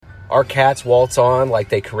Our cats waltz on like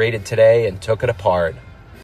they created today and took it apart.